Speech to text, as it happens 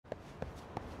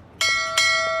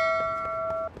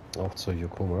Auch zur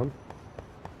Yokoma.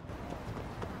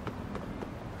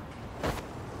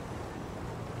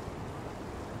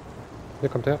 Hier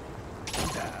kommt er.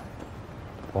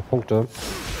 Auch Punkte.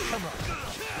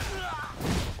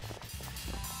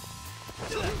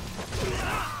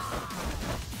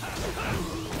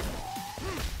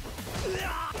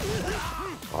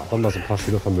 Dann mal so ein paar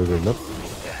Schüler vermöbeln, ne?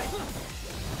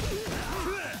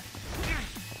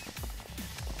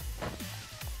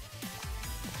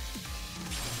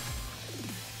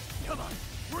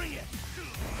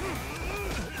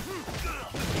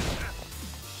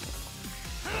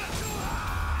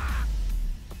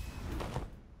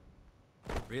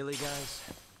 Really, guys?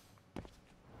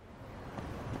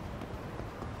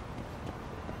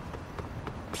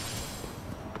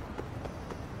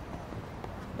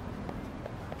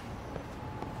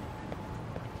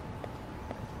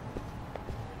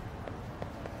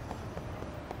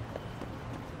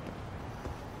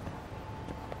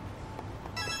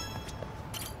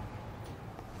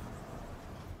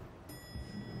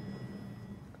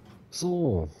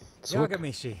 So, zurück.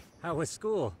 Yagami, how was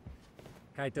school?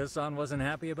 Kaito-san wasn't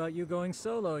happy about you going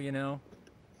solo, you know.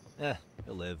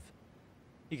 He'll live.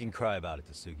 He can cry about it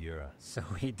to Sugiura. So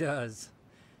he does.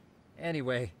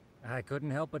 Anyway, I couldn't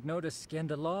help but notice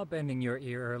Skenda Law bending your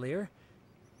ear earlier.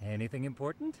 Anything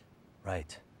important?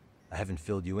 Right. I haven't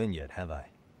filled you in yet, have I?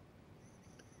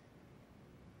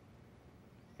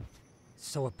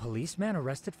 So a policeman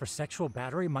arrested for sexual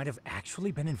battery might have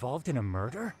actually been involved in a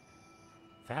murder?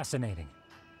 Fascinating,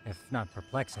 if not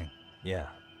perplexing. Yeah.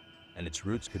 And its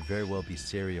roots could very well be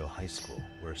Serio High School,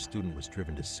 where a student was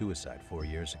driven to suicide 4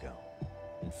 years ago.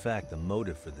 In fact, the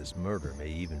motive for this murder may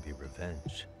even be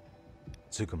revenge.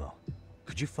 Tsukumo,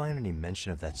 could you find any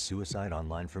mention of that suicide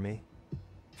online for me?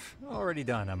 Already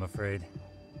done, I'm afraid.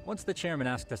 Once the chairman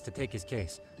asked us to take his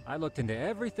case, I looked into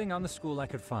everything on the school I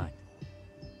could find.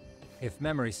 If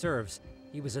memory serves,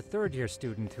 he was a third-year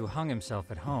student who hung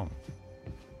himself at home.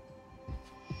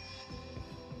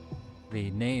 The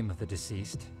name of the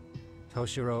deceased,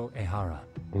 Toshiro Ehara.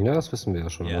 Ja, das wissen wir ja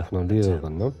schon. Yeah, Von einer that's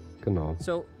Lehrerin, ne? Genau.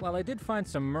 So, while I did find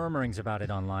some murmurings about it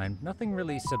online, nothing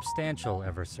really substantial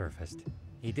ever surfaced.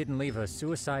 He didn't leave a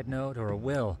suicide note or a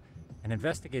will, and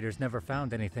investigators never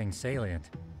found anything salient.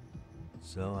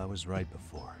 So I was right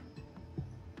before.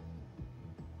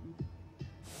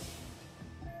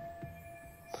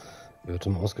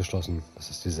 Irrtum ausgeschlossen. Das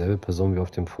ist dieselbe Person wie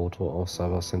auf dem Foto auf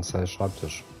Cyber Sensei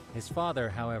Schreibtisch. His father,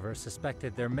 however,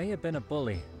 suspected there may have been a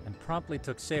bully and promptly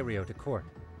took Serio to court.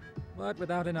 But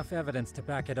without enough evidence to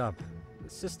back it up, the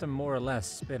system more or less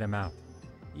spit him out.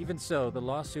 Even so, the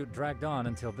lawsuit dragged on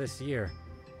until this year.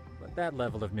 But that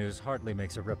level of news hardly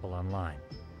makes a ripple online.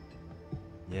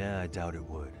 Yeah, I doubt it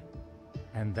would.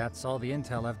 And that's all the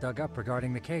intel I've dug up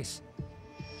regarding the case.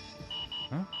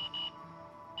 Huh?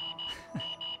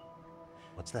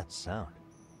 What's that sound?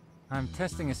 I'm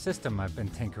testing a system I've been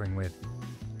tinkering with.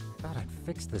 Thought I'd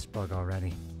fixed this bug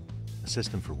already. A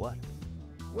system for what?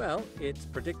 Well, it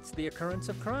predicts the occurrence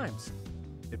of crimes.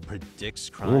 It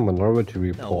predicts Oh, crime? Minority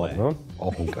Report, No ne?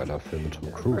 Auch ein geiler Film mit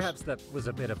Tom Cruise. Perhaps that was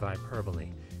a bit of hyperbole,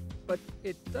 but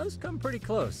it does come pretty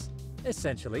close.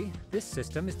 Essentially, this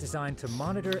system is designed to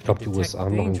monitor Ich glaube, die and detect USA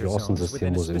haben noch danger irgendwie auch so ein zones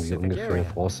System, within a wo sie irgendwie specific ungefähr area.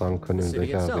 voraussagen können, in The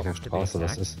city itself, welcher to be Straße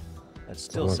das exact. ist. That Das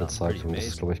still haben wir sounds gezeigt pretty und das ist,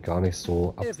 amazing. glaube ich, gar nicht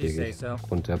so If you say abwegig so.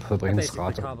 aufgrund der I basically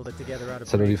Verbrechensrate. cobbled it together out of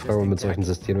Ist ja nur die Frage, ob man mit pre-existing solchen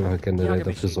tech. Systemen halt generell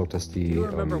Yagami, dafür sorgt, dass do die, you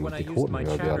remember when I die used Quoten my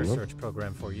höher chatter werden, ne? search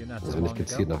program for you not Also so wenn ich long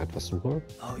gezielt ago? nach etwas suche.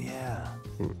 Oh yeah,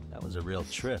 that was a real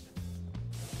trip.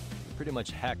 Pretty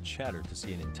much hacked chatter to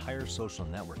see an entire social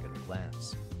network at a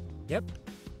glance. Yep,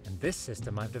 and this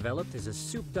system I've developed is a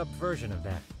souped-up version of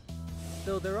that.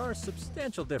 Though there are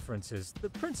substantial differences, the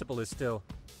principle is still...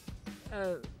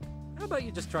 how about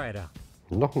you just try it out?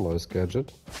 Noch ein neues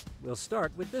Gadget. We'll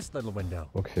start with this little window.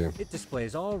 Okay. It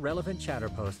displays all relevant chatter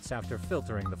posts after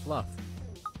filtering the fluff.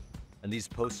 And these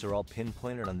posts are all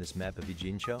pinpointed on this map of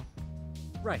Ijincho?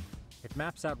 Right. It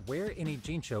maps out where in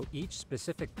Ijincho each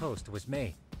specific post was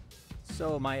made.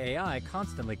 So my AI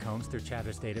constantly combs through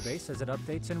Chatter's database as it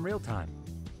updates in real time.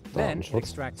 Then it Datenschutz.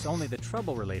 extracts only the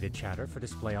trouble-related chatter for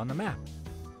display on the map.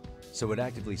 So it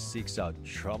actively seeks out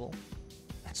trouble?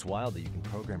 It's wild that you can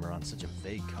program around such a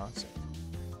vague concept.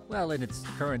 Well, in its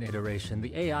current iteration,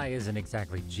 the AI isn't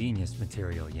exactly genius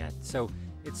material yet, so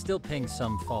it still pings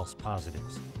some false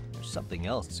positives. There's something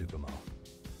else, Tsukumo.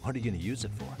 What are you gonna use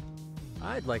it for?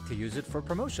 I'd like to use it for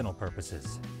promotional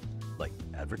purposes. Like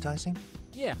advertising?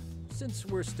 Yeah, since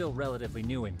we're still relatively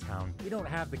new in town, we don't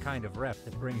have the kind of rep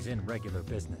that brings in regular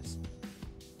business.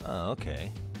 Oh,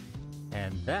 okay.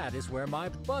 And that is where my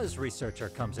buzz researcher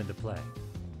comes into play.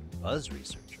 Buzz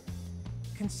researcher.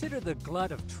 consider the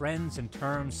glut of trends and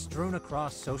terms strewn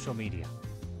across social media.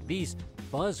 These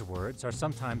buzzwords are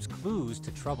sometimes clues to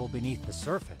trouble beneath the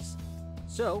surface.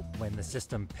 So, when the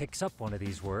system picks up one of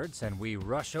these words and we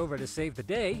rush over to save the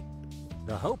day,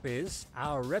 the hope is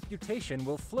our reputation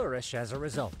will flourish as a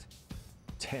result.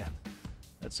 Damn,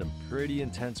 that's some pretty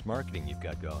intense marketing you've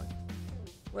got going.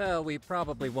 Well, we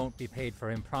probably won't be paid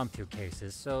for impromptu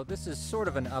cases, so this is sort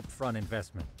of an upfront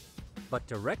investment. But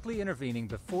directly intervening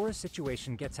before a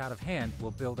situation gets out of hand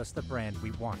will build us the brand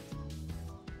we want.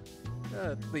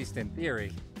 At least in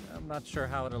theory. I'm not sure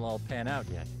how it'll all pan out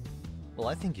yet. Well,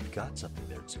 I think you've got something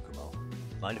there, Tsukumo.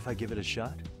 Mind if I give it a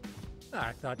shot?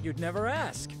 I thought you'd never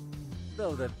ask.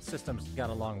 Though the system's got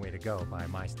a long way to go by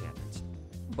my standards.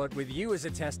 But with you as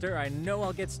a tester, I know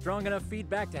I'll get strong enough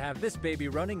feedback to have this baby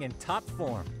running in top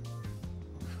form.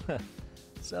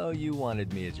 So you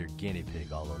wanted me as your guinea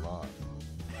pig all along.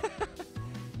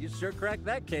 You sure cracked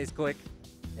that case quick.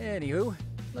 Anywho,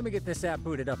 let me get this app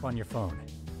booted up on your phone.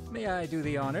 May I do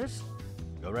the honors?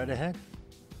 Go right ahead.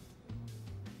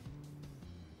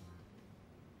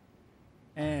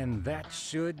 And that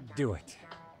should do it.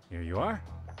 Here you are.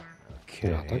 Okay,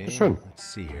 Ja, danke schön. let's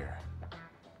see here.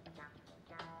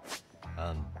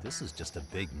 This is just a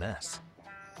big mess.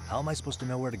 How am I supposed to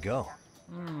know where to go?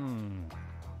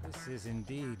 This is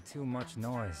indeed too much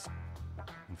noise.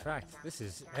 In fact, this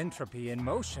is entropy in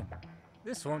motion.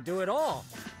 This won't do it all.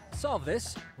 To solve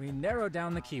this, we narrow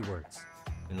down the keywords.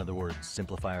 In other words,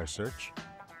 simplify our search?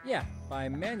 Yeah, by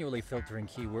manually filtering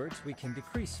keywords, we can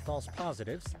decrease false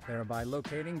positives, thereby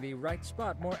locating the right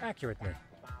spot more accurately.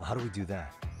 Well, how do we do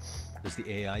that? Does the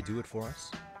AI do it for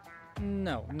us?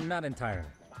 No, not entirely.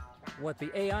 What the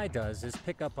AI does is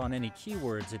pick up on any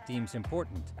keywords it deems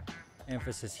important.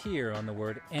 Emphasis here on the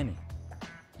word any.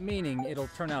 Meaning it'll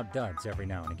turn out duds every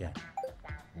now and again.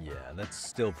 Yeah, that's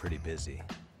still pretty busy.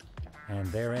 And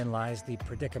therein lies the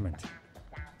predicament.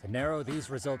 To narrow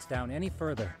these results down any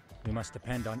further, we must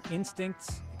depend on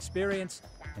instincts, experience,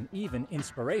 and even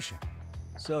inspiration.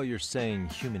 So you're saying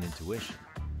human intuition?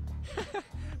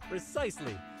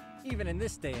 Precisely. Even in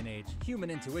this day and age,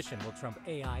 human intuition will trump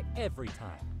AI every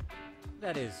time.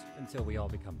 That is, until we all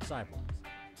become cyborgs.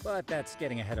 But that's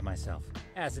getting ahead of myself.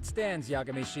 As it stands,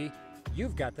 Yagami-shi,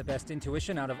 you've got the best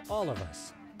intuition out of all of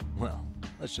us. Well,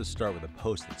 let's just start with a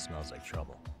post that smells like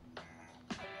trouble.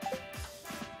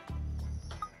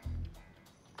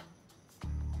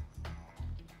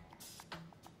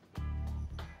 How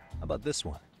about this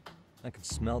one? I can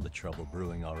smell the trouble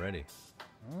brewing already.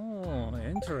 Oh,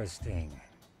 interesting.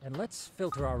 And let's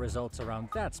filter our results around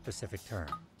that specific term.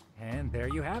 And there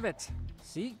you have it.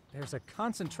 See, there's a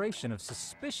concentration of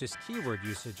suspicious keyword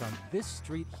usage on this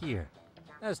street here.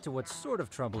 As to what sort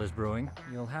of trouble is brewing,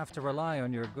 you'll have to rely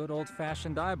on your good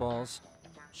old-fashioned eyeballs.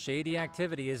 Shady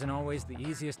activity isn't always the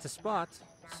easiest to spot,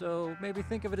 so maybe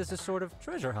think of it as a sort of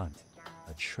treasure hunt.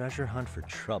 A treasure hunt for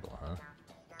trouble, huh?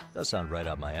 Does sound right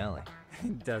up my alley.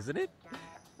 Doesn't it?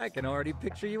 I can already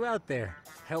picture you out there,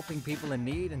 helping people in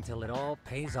need until it all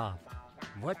pays off.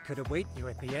 What could await you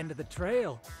at the end of the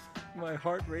trail? My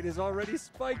heart rate is already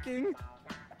spiking.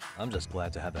 I'm just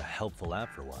glad to have a helpful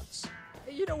app for once.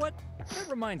 You know what? That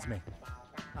reminds me.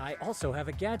 I also have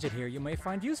a gadget here you may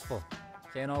find useful.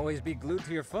 Can't always be glued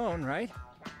to your phone, right?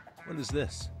 What is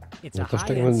this? It's a Das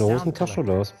stecken wir in high-end der sound Hosentasche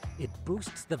oder collector. was? It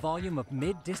boosts the volume of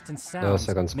mid-distance Ja, sounds, ist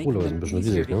ja ganz cool, making aber ist ein them bisschen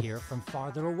easier riesig, to ne? hear from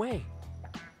farther away.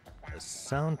 A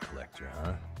sound collector,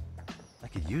 huh? I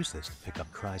could use this to pick up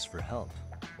cries for help,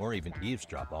 or even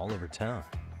eavesdrop all over town.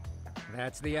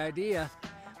 That's the idea.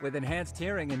 With enhanced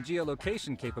hearing and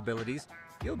geolocation capabilities,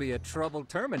 you'll be a trouble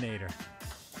terminator.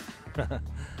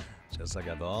 Just like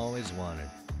I've always wanted.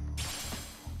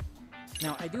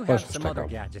 Now, I do have First some other Verstecker.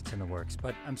 gadgets in the works,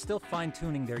 but I'm still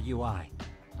fine-tuning their UI.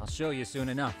 I'll show you soon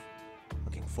enough.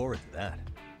 Looking forward to that.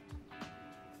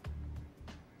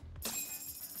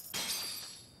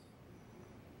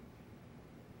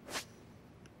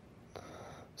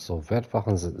 So,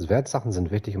 Wertsachen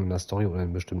sind wichtig, um in der Story oder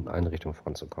in bestimmten Einrichtungen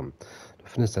voranzukommen. Du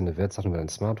findest deine Wertsachen über dein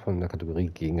Smartphone in der Kategorie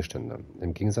Gegenstände.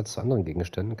 Im Gegensatz zu anderen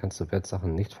Gegenständen kannst du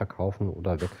Wertsachen nicht verkaufen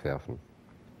oder wegwerfen.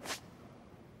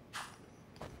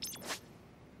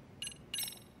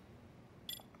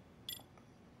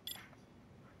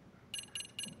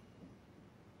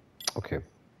 Okay.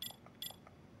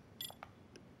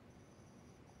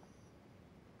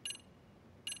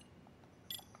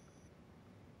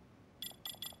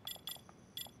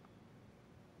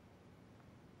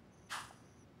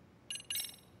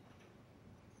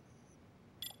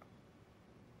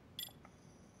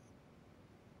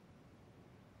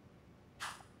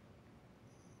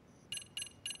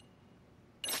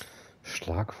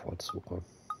 Schlagwortsuche.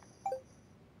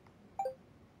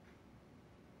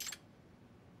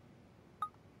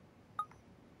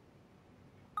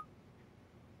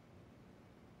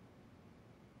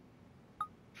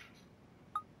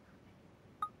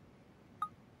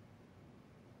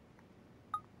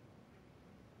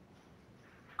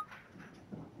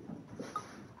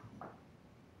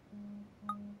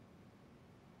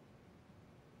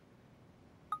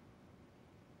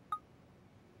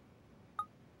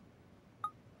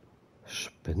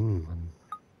 Spinnen, Mann.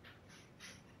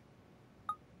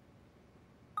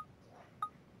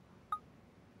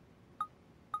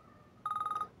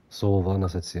 So, war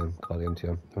das jetzt hier? Gerade eben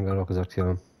hier. Wir haben gerade auch gesagt,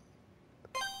 hier.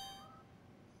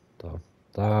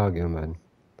 Da gehen wir hin.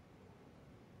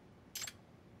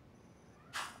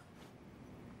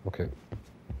 Okay.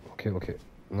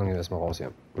 Und dann gehen wir erstmal raus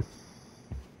hier.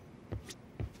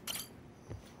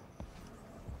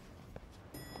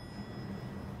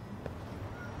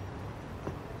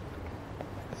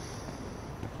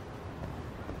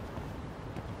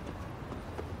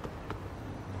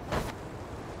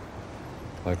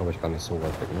 War, glaube ich, gar nicht so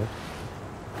weit weg, ne?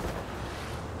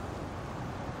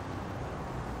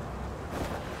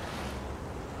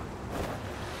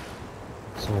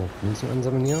 So, Münzen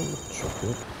einsammeln hier. Schon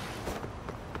gut.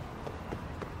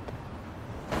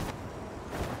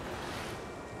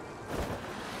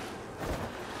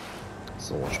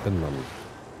 So, Spinnenmann.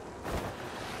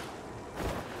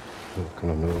 Ich kann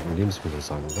doch nur ein Lebensmittel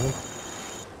sagen, oder?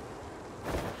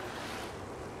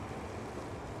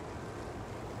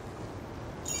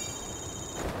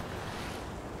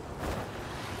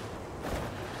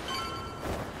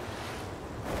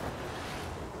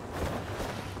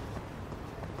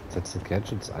 Setze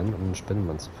Gadgets ein, um einen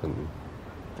Spinnenmann zu finden.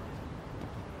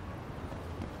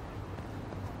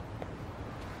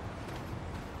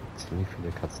 Ziemlich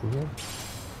viele Katzen hier.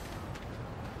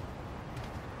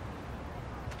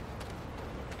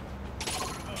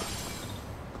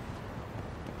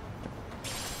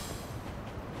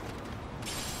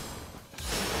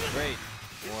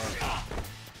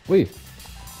 Ui.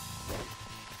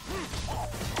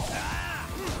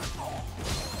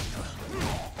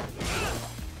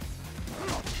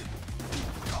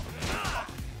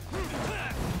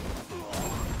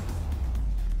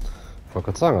 Ich wollte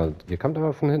gerade sagen, ihr kommt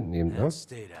aber von hinten eben, ne?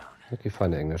 Okay,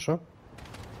 feine Englische.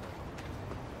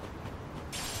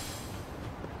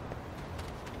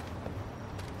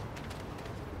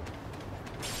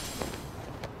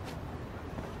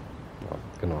 Ja,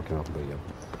 genau rüber hier.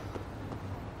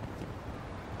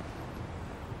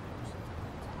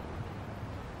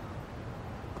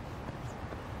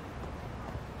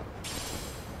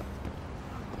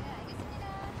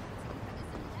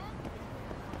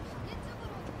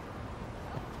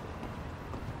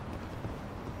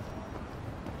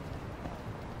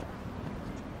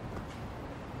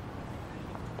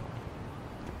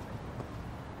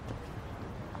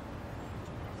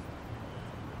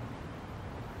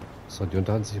 So, die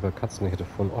unterhalten sich über Katzen. Ich hätte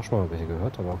vorhin auch schon mal welche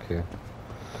gehört, aber okay.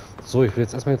 So, ich will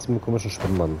jetzt erstmal einen komischen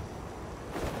Spinnenmann.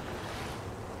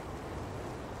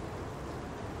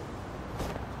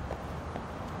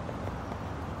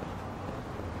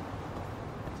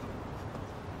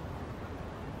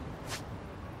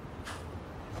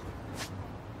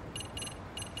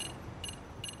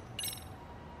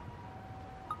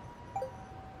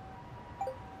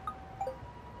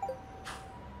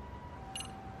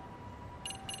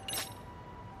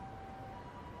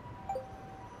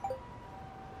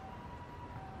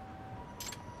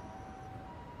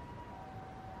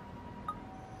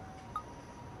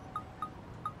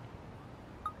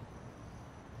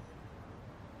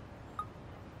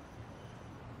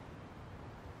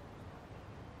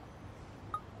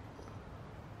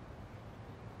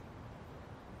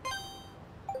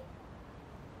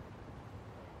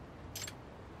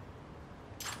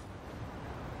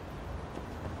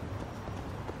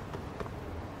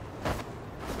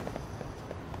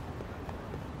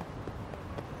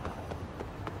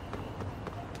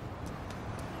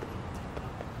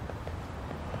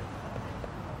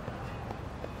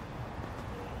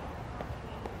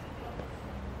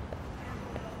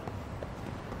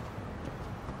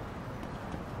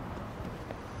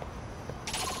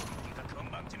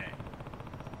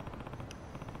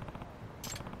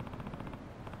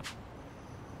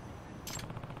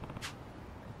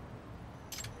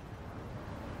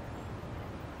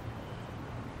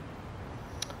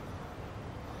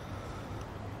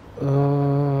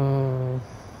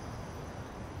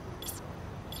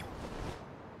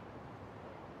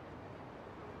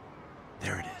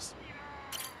 There it is.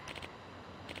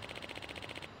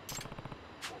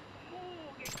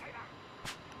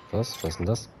 Was? Was ist denn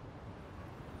das?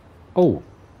 Oh!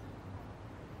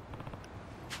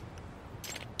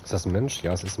 Ist das ein Mensch?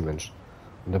 Ja, es ist ein Mensch.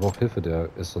 Und der braucht Hilfe, der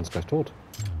ist sonst gleich tot.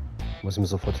 Muss ihm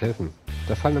sofort helfen.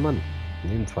 Der fallende Mann.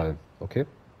 Nebenfall. Okay.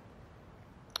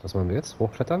 Was machen wir jetzt?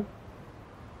 Hochklettern?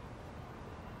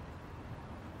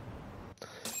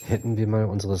 Hätten wir mal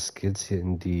unsere Skills hier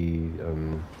in die,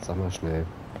 sag mal schnell.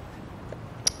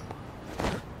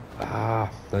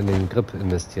 In den Grip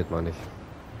investiert, meine ich.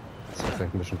 Das wäre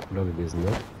vielleicht ein bisschen cooler gewesen,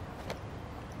 ne?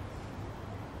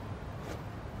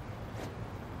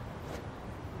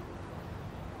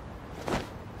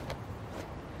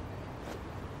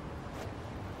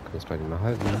 Kann das gleich nicht mehr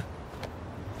halten.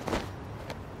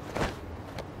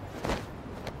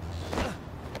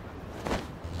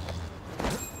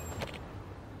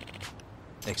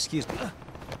 Excuse me.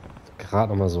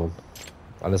 Gerade nochmal so.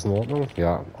 Alles in Ordnung?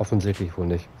 Ja, offensichtlich wohl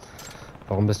nicht.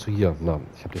 Warum bist du hier? Na,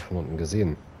 ich habe dich von unten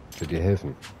gesehen. Ich will dir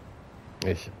helfen.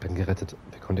 Ich bin gerettet.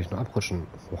 Wie konnte ich nur abrutschen?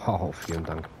 Wow, vielen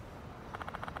Dank.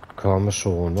 Komm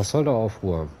schon. Was soll der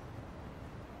Aufruhr?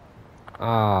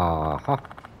 Aha.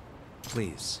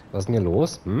 Please. Was ist denn hier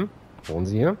los? Hm? Wohnen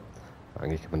Sie hier?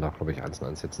 Eigentlich kann man da, glaube ich, 1 und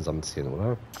 1 hier zusammenzählen,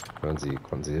 oder? Hören Sie,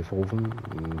 konnten Sie Hilfe rufen?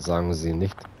 Sagen Sie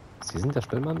nicht, Sie sind der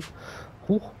Spielmann?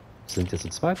 Huch, sind jetzt zu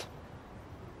zweit?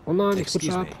 Oh nein, ich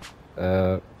rutsche ab.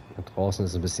 Da draußen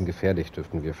ist es ein bisschen gefährlich.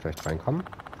 Dürften wir vielleicht reinkommen?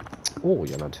 Oh,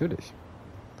 ja, natürlich.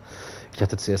 Ich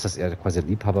dachte zuerst, dass er quasi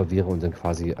Liebhaber wäre und dann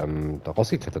quasi da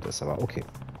rausgeklettert ist, aber okay.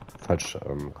 Falsch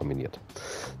kombiniert.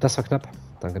 Das war knapp.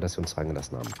 Danke, dass Sie uns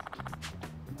reingelassen haben.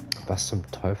 Was zum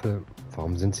Teufel?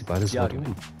 Warum sind Sie beide so weit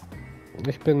oben?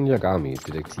 Ich bin Yagami,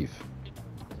 Detektiv.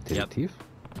 Detektiv?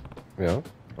 Ja,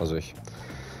 also ich.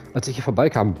 Als ich hier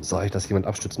vorbeikam, sah ich, dass jemand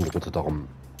abstützen drohte, darum.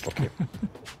 Okay.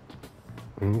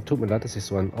 Tut mir leid, dass ich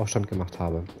so einen Aufstand gemacht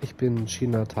habe. Ich bin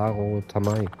Shinataro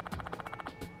Tamai.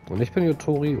 Und ich bin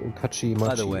Yotori Okachi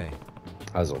Machi.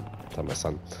 Also,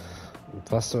 Tamai-san.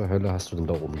 Was zur Hölle hast du denn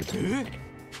da oben getan?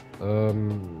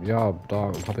 Ja,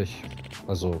 da habe ich.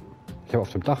 Also, ich habe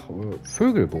auf dem Dach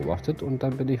Vögel beobachtet und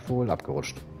dann bin ich wohl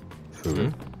abgerutscht.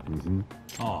 Vögel? Mhm.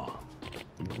 Oh.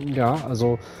 Ja,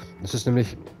 also, es ist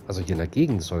nämlich. Also, hier in der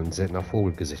Gegend soll ein seltener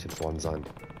Vogel gesichtet worden sein.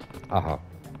 Aha,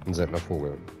 ein seltener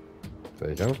Vogel.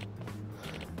 Welcher?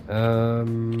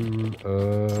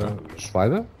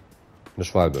 Schwalbe? Eine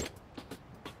Schwalbe.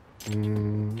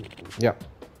 Ja.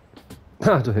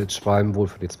 Du hältst Schwalben wohl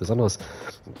für nichts Besonderes.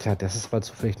 Tja, das ist mal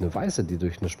zufällig eine Weiße, die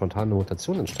durch eine spontane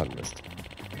Mutation entstanden ist.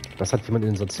 Das hat jemand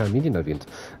in den sozialen Medien erwähnt.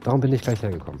 Darum bin ich gleich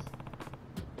hergekommen.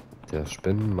 Der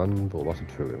Spinnenmann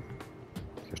beobachtet Vögel.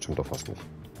 Hier stimmt doch fast nicht.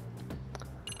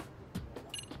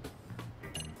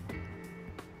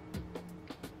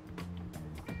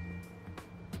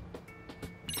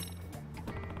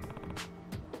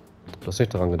 Du hast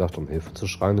nicht daran gedacht, um Hilfe zu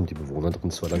schreien und die Bewohner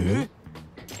drin zu alarmieren?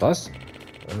 Was?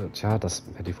 Tja, das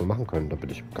hätte ich wohl machen können. Da bin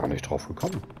ich gar nicht drauf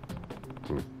gekommen.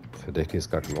 Verdächtig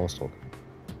ist gar kein Ausdruck.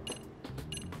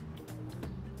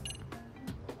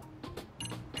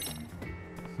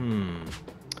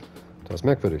 Das ist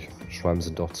merkwürdig. Schwalben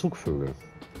sind doch Zugvögel.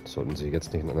 Sollten sie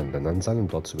jetzt nicht in anderen Ländern sein, um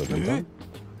dort zu überwintern?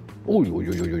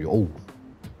 Uiuiuiui, oh.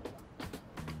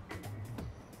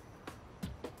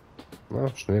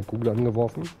 Na, schnell Google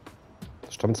angeworfen.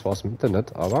 Das stammt zwar aus dem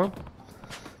Internet, aber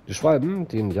die Schwalben,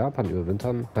 die in Japan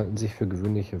überwintern, halten sich für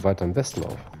gewöhnlich weiter im Westen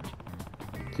auf.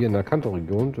 Hier in der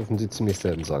Kanto-Region dürfen sie ziemlich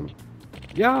selten sein.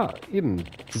 Ja, eben.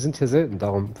 Sie sind hier selten,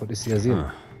 darum wollte ich sie ja sehen.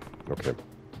 Okay.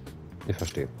 Ich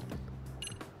verstehe.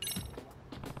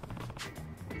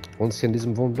 Wohnst hier in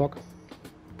diesem Wohnblock?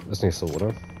 Ist nicht so,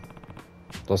 oder?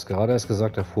 Du hast gerade erst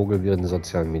gesagt, der Vogel wäre in den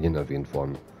sozialen Medien erwähnt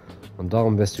worden. Und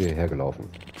darum wärst du hierher gelaufen.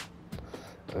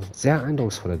 Sehr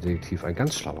eindrucksvoller Detektiv, ein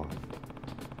ganz schlauer.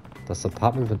 Das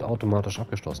Apartment wird automatisch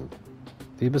abgeschlossen.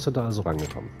 Wie bist du da also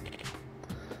rangekommen?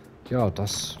 Ja,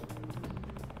 das...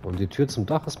 Und die Tür zum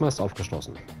Dach ist meist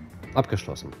aufgeschlossen.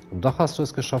 Abgeschlossen. Im Dach hast du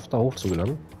es geschafft, da hoch zu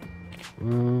gelangen?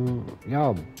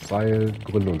 Ja, weil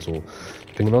Gründe und so.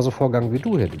 Ich bin genauso vorgegangen wie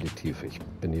du, Herr Detektiv. Ich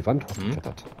bin die Wand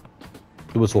hochgeklettert.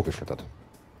 Du bist hochgeklettert.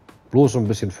 Bloß um ein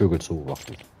bisschen Vögel zu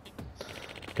beobachten.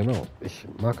 Genau, ich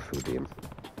mag Vögel eben.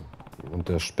 Und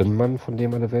der Spinnenmann, von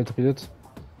dem alle Welt redet,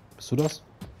 bist du das?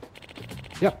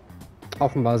 Ja,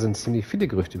 offenbar sind ziemlich viele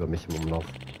Gerüchte über mich im Umlauf.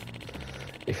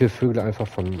 Ich will Vögel einfach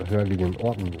von höher liegenden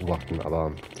Orten beobachten,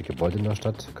 aber die Gebäude in der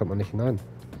Stadt kommt man nicht hinein,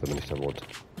 wenn man nicht da wohnt.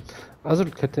 Also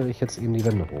klettere ich jetzt eben die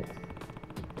Wände hoch.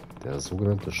 Der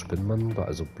sogenannte Spinnenmann war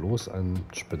also bloß ein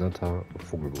spinnerter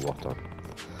Vogelbeobachter.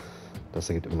 Das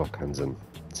ergibt immer noch keinen Sinn.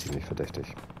 Ziemlich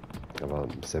verdächtig. Aber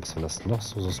selbst wenn das noch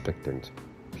so suspekt klingt,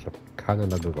 ich habe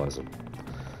keinerlei Beweise.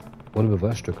 Ohne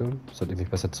Beweisstücke sollte ich mich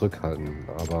besser zurückhalten,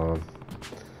 aber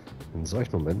in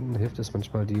solchen Momenten hilft es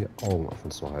manchmal, die Augen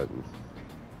offen zu halten.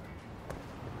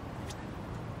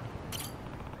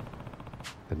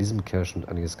 Bei diesem Kerl stimmt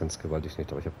einiges ganz gewaltig nicht,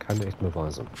 aber ich habe keine echten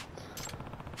Beweise.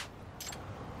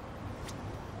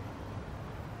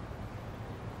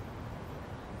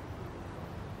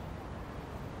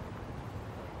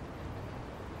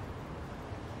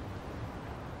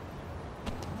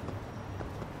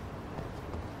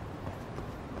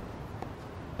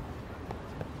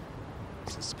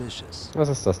 Was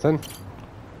ist das denn?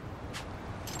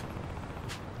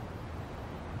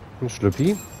 Ein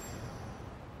Schlüppi?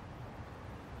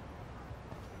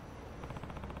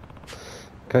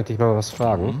 Kann ich dich mal was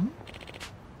fragen?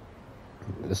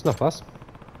 Ist noch was?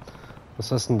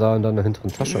 Was hast du denn da in deiner hinteren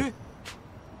Tasche?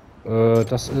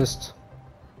 Das ist...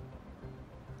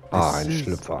 ein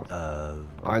Schlüpfer.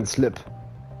 Ein Slip.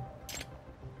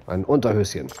 Ein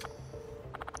Unterhöschen.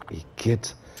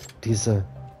 Igitt. Diese...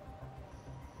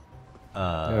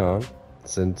 Ja,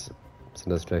 sind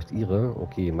das vielleicht ihre?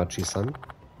 Okay, Machi-san.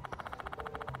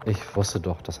 Ich wusste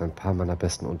doch, dass ein paar meiner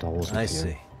besten Unterhosen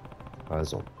fehlen.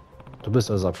 Also, du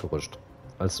bist also abgerutscht,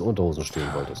 als du Unterhosen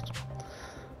stehlen wolltest.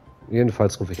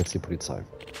 Jedenfalls rufe ich jetzt die Polizei.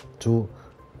 Du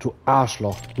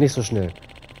Arschloch, nicht so schnell.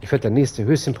 Ich werde der nächste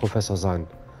Höschenprofessor sein.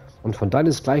 Und von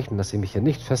deinesgleichen, dass sie mich hier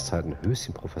nicht festhalten.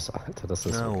 Höschenprofessor, Alter, das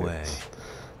ist okay.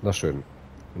 Na schön.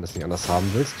 Wenn du es nicht anders haben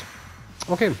willst.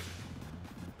 Okay.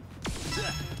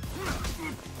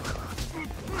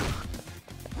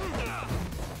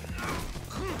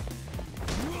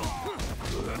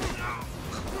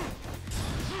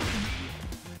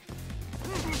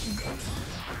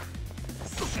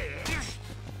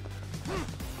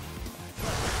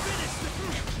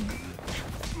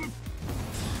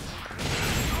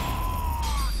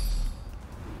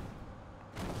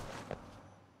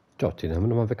 Ja, den haben wir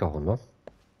nochmal weggehauen, ne?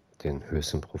 Den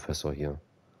Höschenprofessor hier.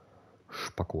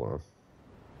 Spacko.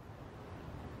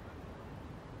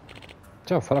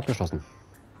 Tja, voll abgeschlossen.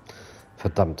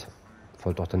 Verdammt.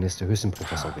 Wollte doch der nächste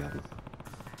Höschenprofessor werden.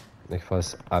 Ich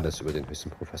weiß alles über den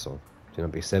Höschenprofessor. Den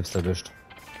habe ich selbst erwischt.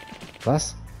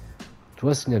 Was?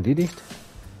 Du hast ihn erledigt?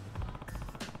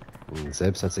 Und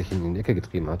selbst als ich ihn in die Ecke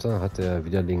getrieben hatte, hat der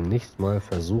Widerling nicht mal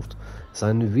versucht,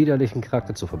 seinen widerlichen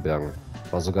Charakter zu verbergen.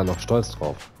 War sogar noch stolz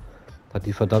drauf. Hat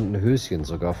die verdammten Höschen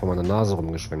sogar vor meiner Nase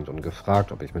rumgeschwenkt und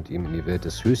gefragt, ob ich mit ihm in die Welt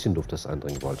des Höschenduftes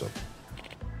eindringen wollte.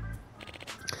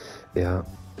 Er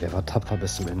war tapfer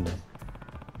bis zum Ende.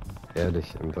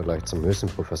 Ehrlich, im Vergleich zum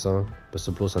Höschenprofessor bist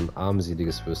du bloß ein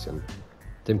armseliges Würstchen.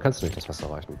 Dem kannst du nicht das Wasser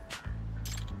reichen.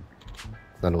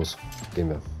 Na los, gehen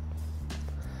wir.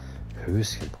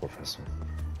 Höschenprofessor.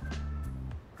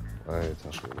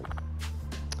 Alter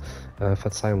Schwede.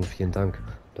 Verzeihung, vielen Dank,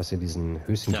 dass Sie diesen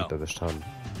Höschentyp erwischt haben.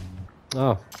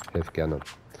 Ah, helft gerne.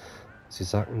 Sie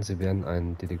sagten, Sie wären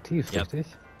ein Detektiv,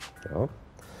 richtig? Ja.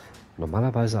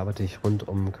 Normalerweise arbeite ich rund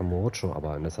um Kamurocho,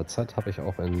 aber in letzter Zeit habe ich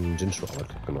auch in Jinshu Arbeit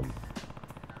genommen.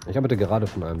 Ich arbeite gerade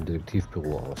von einem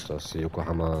Detektivbüro aus, das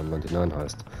Yokohama 99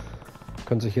 heißt.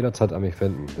 Können sich jederzeit an mich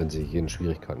wenden, wenn Sie hier in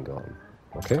Schwierigkeiten geraten.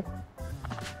 Okay?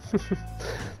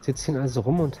 Sie ziehen also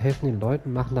rum und helfen den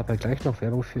Leuten, machen dabei gleich noch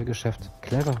Werbung für Ihr Geschäft.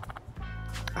 Clever.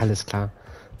 Alles klar.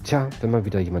 Tja, wenn mal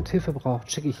wieder jemand Hilfe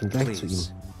braucht, schicke ich ihn gleich zu Ihnen.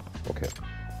 Okay.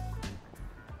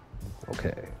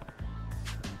 Okay.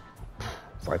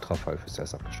 Weiterer Fall fürs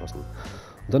Erst abgeschlossen.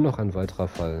 Und dann noch ein weiterer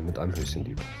Fall mit einem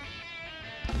Höschendieb.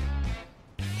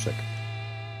 Check.